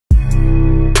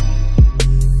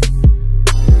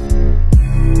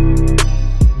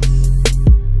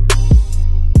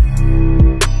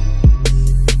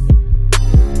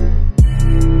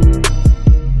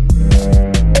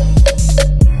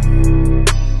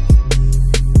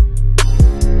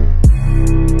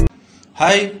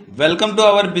Hi welcome to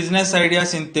our business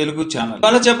ideas in Telugu channel.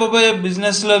 ఇవాళ చెప్పబోయే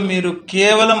business లో మీరు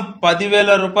కేవలం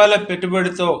 10,000 రూపాయల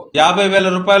పెట్టుబడితో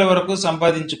 50,000 రూపాయల వరకు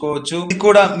సంపాదించుకోవచ్చు. ఇది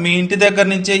కూడా మీ ఇంటి దగ్గర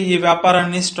నుంచే ఈ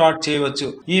వ్యాపారాన్ని స్టార్ట్ చేయవచ్చు.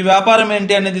 ఈ వ్యాపారం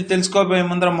ఏంటి అనేది తెలుసుకోబోయే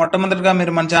ముందర మొట్టమొదటిగా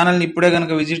మీరు మన ఛానల్ ని ఇప్పుడే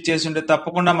కనుక విజిట్ చేసి ఉంటే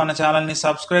తప్పకుండా మన ఛానల్ ని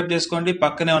సబ్స్క్రైబ్ చేసుకోండి.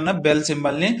 పక్కనే ఉన్న బెల్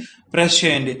సింబల్ ని ప్రెస్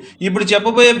చేయండి. ఇప్పుడు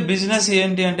చెప్పబోయే బిజినెస్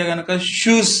ఏంటి అంటే కనుక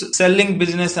షూస్ సెల్లింగ్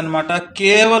బిజినెస్ అన్నమాట.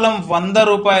 కేవలం 100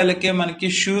 రూపాయలకే మనకి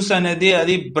షూస్ అనేది,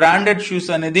 అది బ్రాండెడ్ షూస్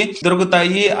అనేది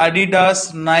దొరుకుతాయి. అడిడాస్,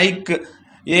 నైక్,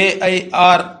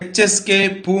 ఏఐఆర్, హెచ్ఎస్కే,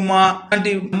 పూమా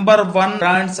లాంటి నంబర్ 1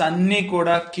 బ్రాండ్స్ అన్ని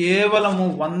కూడా కేవలము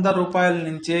 100 రూపాయల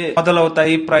నుంచే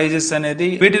మొదలవుతాయి ప్రైజెస్ అనేది.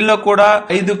 వీటిల్లో కూడా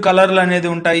 5 కలర్లు అనేది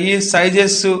ఉంటాయి.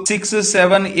 సైజెస్ 6,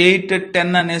 7, 8,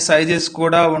 10 అనే సైజెస్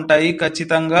కూడా ఉంటాయి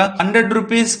ఖచ్చితంగా. 100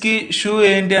 రూపీస్ కి షూ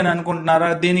ఏంటి అని అనుకుంటున్నారా?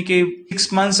 దీనికి 6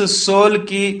 months సోల్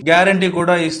కి గ్యారంటీ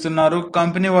కూడా ఇస్తున్నారు.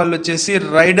 కంపెనీ వాళ్ళు వచ్చేసి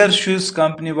రైడర్ షూస్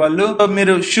కంపెనీ వాళ్ళు.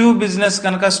 మీరు షూ బిజినెస్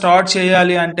కనుక స్టార్ట్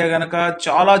చేయాలి అంటే గనక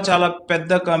చాలా చాలా పెద్ద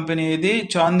కంపెనీ ఇది.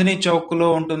 చాందినీ చౌక్ లో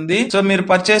ఉంటుంది. సో మీరు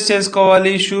పర్చేస్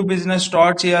చేసుకోవాలి. షూ బిజినెస్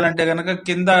స్టార్ట్ చేయాలంటే గనక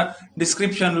కింద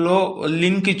డిస్క్రిప్షన్ లో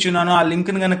లింక్ ఇచ్చున్నాను. ఆ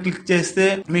లింక్ ని కనుక క్లిక్ చేస్తే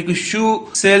మీకు షూ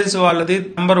సేల్స్ వాళ్ళది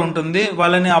నంబర్ ఉంటుంది.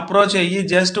 వాళ్ళని అప్రోచ్ అయ్యి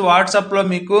జస్ట్ వాట్సాప్ లో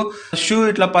మీకు షూ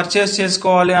ఇట్లా పర్చేస్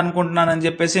చేసుకోవాలి అనుకుంటున్నానని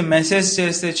చెప్పేసి మెసేజ్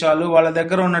చేస్తే చాలు. వాళ్ళ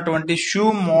దగ్గర ఉన్నటువంటి షూ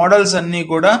మోడల్స్ అన్ని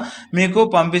కూడా మీకు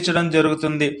పంపించడం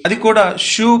జరుగుతుంది. అది కూడా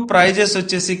షూ ప్రైజెస్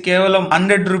వచ్చేసి కేవలం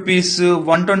 100 rupees,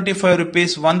 125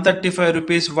 rupees, 135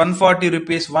 rupees, 140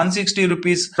 rupees, 160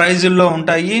 rupees ప్రైజుల్లో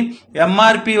ఉంటాయి.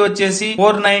 ఎంఆర్పి వచ్చేసి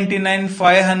 499,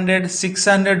 500,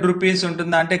 600 రూపీస్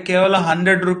ఉంటుంది. అంటే కేవలం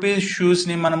 100 రూపీస్ షూస్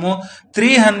ని మనము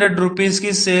 300 రూపీస్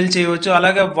కి సేల్ చేయవచ్చు.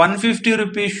 అలాగే 150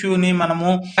 రూపీస్ షూ ని మనము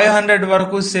 500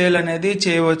 వరకు సేల్ అనేది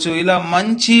చేయవచ్చు. ఇలా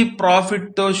మంచి ప్రాఫిట్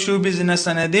తో షూ బిజినెస్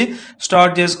అనేది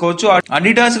స్టార్ట్ చేసుకోవచ్చు.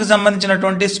 అడిడాస్ కి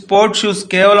సంబంధించినటువంటి స్పోర్ట్ షూస్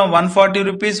కేవలం 140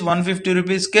 రూపీస్, 150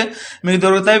 రూపీస్ కే మీకు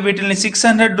దొరుకుతాయి. వీటిని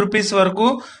 600 రూపీస్ వరకు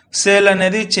సేల్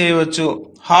అనేది చేయవచ్చు.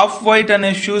 హాఫ్ వైట్ అనే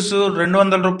షూస్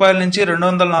 200 రూపాయల నుంచి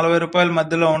 240 రూపాయల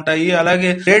మధ్యలో ఉంటాయి.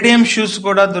 అలాగే రేడియం షూస్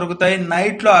కూడా దొరుకుతాయి.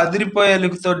 నైట్ లో అదిరిపోయే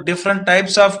లుక్ తో డిఫరెంట్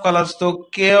టైప్స్ ఆఫ్ కలర్స్ తో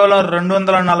కేవలం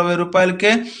 240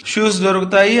 రూపాయలకే షూస్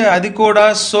దొరుకుతాయి. అది కూడా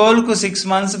సోల్ కు 6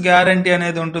 months గ్యారంటీ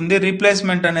అనేది ఉంటుంది.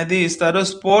 రీప్లేస్మెంట్ అనేది ఇస్తారు.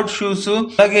 స్పోర్ట్ షూస్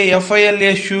అలాగే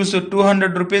FILA షూస్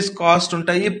 200 రూపీస్ కాస్ట్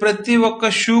ఉంటాయి. ప్రతి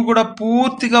ఒక్క షూ కూడా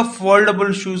పూర్తిగా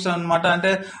ఫోల్డబుల్ షూస్ అన్నమాట.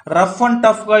 అంటే రఫ్ అండ్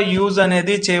టఫ్ గా యూజ్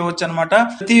అనేది చేయవచ్చు అనమాట.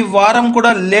 ప్రతి వారం కూడా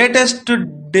లేటెస్ట్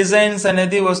డిజైన్స్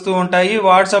అనేది వస్తూ ఉంటాయి.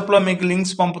 వాట్సాప్ లో మీకు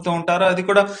లింక్స్ పంపుతూ ఉంటారు. అది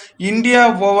కూడా ఇండియా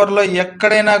ఓవర్ లో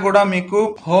ఎక్కడైనా కూడా మీకు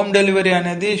హోమ్ డెలివరీ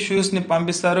అనేది షూస్ ని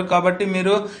పంపిస్తారు. కాబట్టి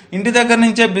మీరు ఇంటి దగ్గర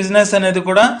నుంచే బిజినెస్ అనేది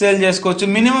కూడా సేల్ చేసుకోవచ్చు.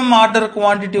 మినిమం ఆర్డర్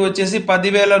క్వాంటిటీ వచ్చేసి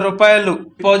 10,000 రూపాయలు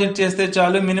డిపాజిట్ చేస్తే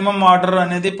చాలు. మినిమం ఆర్డర్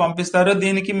అనేది పంపిస్తారు.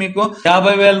 దీనికి మీకు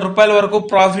 50,000 రూపాయల వరకు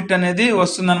ప్రాఫిట్ అనేది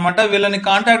వస్తుంది అనమాట. వీళ్ళని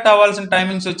కాంటాక్ట్ అవ్వాల్సిన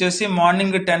టైమింగ్స్ వచ్చేసి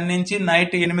మార్నింగ్ 10 నుంచి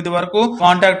నైట్ 8 వరకు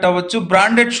కాంటాక్ట్ అవ్వచ్చు.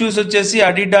 బ్రాండెడ్ షూస్ వచ్చేసి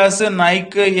అడిడాస్,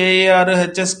 నైక్, ఏఆర్,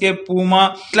 హెచ్ఎస్కే, పూమా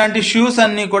ఇట్లాంటి షూస్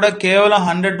అన్ని కూడా కేవలం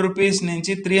 100 రూపీస్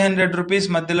నుంచి 300 రూపీస్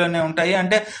మధ్యలోనే ఉంటాయి.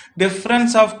 అంటే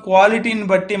డిఫరెన్స్ ఆఫ్ క్వాలిటీని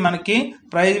బట్టి మనకి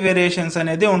ప్రైస్ వేరియేషన్స్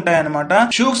అనేది ఉంటాయన్నమాట.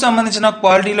 షూకి సంబంధించిన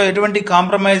క్వాలిటీలో ఎటువంటి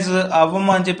కాంప్రమైజ్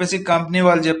అవ్వము అని చెప్పేసి కంపెనీ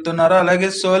వాళ్ళు చెప్తున్నారు. అలాగే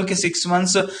సోల్ కి 6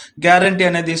 months గ్యారంటీ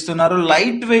అనేది ఇస్తున్నారు.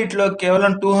 లైట్ వెయిట్ లో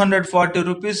కేవలం 240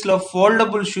 రూపీస్ లో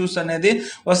ఫోల్డబుల్ షూస్ అనేది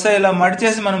వస్తాయి. ఇలా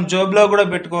మడిచేసి మనం జోబ్ లో కూడా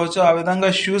పెట్టుకోవచ్చు. ఆ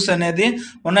విధంగా షూస్ అనేది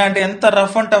ఉన్నాయంటే ఎంత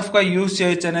రఫ్ అండ్ టఫ్ గా యూజ్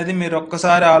చేయొచ్చు అనేది మీరు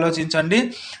ఒక్కసారి ఆలోచించండి.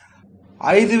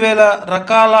 5,000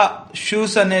 రకాల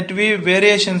షూస్ అనేటివి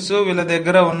వేరియేషన్స్ వీళ్ళ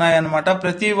దగ్గర ఉన్నాయన్నమాట.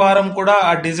 ప్రతి వారం కూడా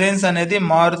ఆ డిజైన్స్ అనేది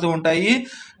మారుతూ ఉంటాయి.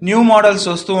 న్యూ మోడల్స్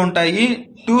వస్తూ ఉంటాయి.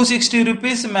 260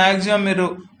 రూపీస్ మాక్సిమం మీరు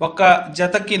ఒక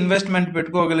జతకి ఇన్వెస్ట్మెంట్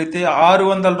పెట్టుకోగలిగితే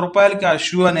 600 రూపాయలకి ఆ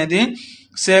షూ అనేది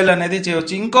సేల్ అనేది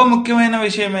చేయవచ్చు. ఇంకో ముఖ్యమైన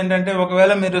విషయం ఏంటంటే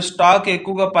ఒకవేళ మీరు స్టాక్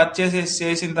ఎక్కువగా పర్చేస్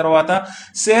చేసిన తర్వాత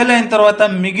సేల్ అయిన తర్వాత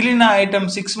మిగిలిన ఐటమ్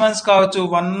 6 months కావచ్చు,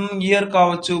 1 year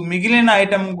కావచ్చు, మిగిలిన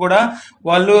ఐటమ్ కూడా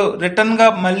వాళ్ళు రిటర్న్ గా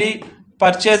మళ్ళీ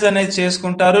పర్చేజ్ అనేది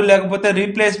చేసుకుంటారు. లేకపోతే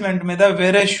రీప్లేస్మెంట్ మీద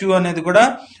వేరే షూ అనేది కూడా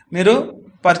మీరు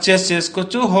పర్చేస్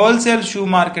చేసుకోవచ్చు. హోల్సేల్ షూ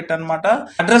మార్కెట్ అన్నమాట.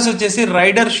 అడ్రస్ వచ్చేసి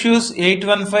రైడర్ షూస్,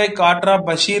 815 కాట్రా,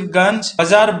 బషీర్ గంజ్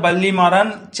బజార్,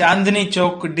 బల్లిమారన్, చాందినీ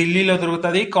చౌక్, ఢిల్లీలో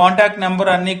దొరుకుతుంది. కాంటాక్ట్ నెంబర్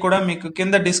అన్ని కూడా మీకు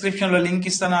కింద డిస్క్రిప్షన్ లో లింక్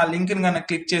ఇస్తాను. ఆ లింక్ ని కనుక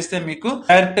క్లిక్ చేస్తే మీకు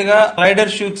డైరెక్ట్ గా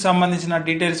రైడర్ షూ కి సంబంధించిన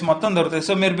డీటెయిల్స్ మొత్తం దొరుకుతాయి.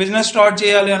 సో మీరు బిజినెస్ స్టార్ట్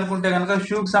చేయాలి అనుకుంటే కనుక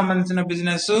షూ కి సంబంధించిన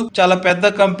బిజినెస్ చాలా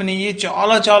పెద్ద కంపెనీ,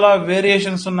 చాలా చాలా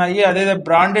వేరియేషన్స్ ఉన్నాయి. అదే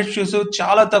బ్రాండెడ్ షూస్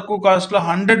చాలా తక్కువ కాస్ట్ లో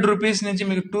 100 రూపీస్ నుంచి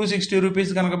మీకు 260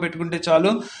 రూపీస్ కనుక పెట్టుకుంటే చాలు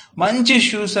మంచి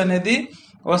షూస్ అనేది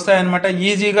వస్తాయన్నమాట.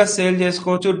 ఈజీగా సేల్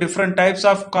చేసుకోవచ్చు. డిఫరెంట్ టైప్స్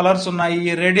ఆఫ్ కలర్స్ ఉన్నాయి,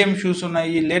 రేడియం షూస్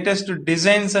ఉన్నాయి, లేటెస్ట్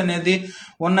డిజైన్స్ అనేది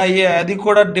ఉన్నాయి. అది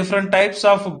కూడా different types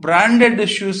of branded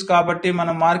shoes కాబట్టి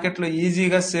మనం మార్కెట్ లో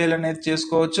ఈజీగా సేల్ అనేది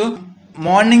చేసుకోవచ్చు.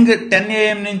 మార్నింగ్ 10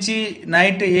 AM నుంచి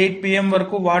నైట్ 8 PM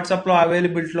వరకు వాట్సాప్ లో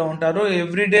అవైలబిలిటీలో ఉంటారు.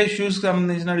 ఎవ్రీడే షూస్ కి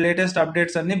సంబంధించిన లేటెస్ట్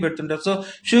అప్డేట్స్ అన్ని పెడుతుంటారు. సో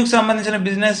షూస్ కి సంబంధించిన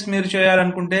బిజినెస్ మీరు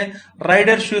చేయాలనుకుంటే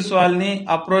రైడర్ షూస్ వాళ్ళని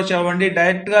అప్రోచ్ అవ్వండి.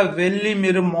 డైరెక్ట్ గా వెళ్ళి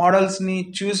మీరు మోడల్స్ ని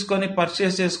చూసుకొని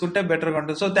పర్చేస్ చేసుకుంటే బెటర్ గా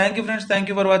ఉంటుంది. So thank you friends,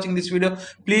 thank you for watching this video.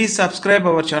 Please subscribe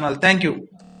our channel. Thank you.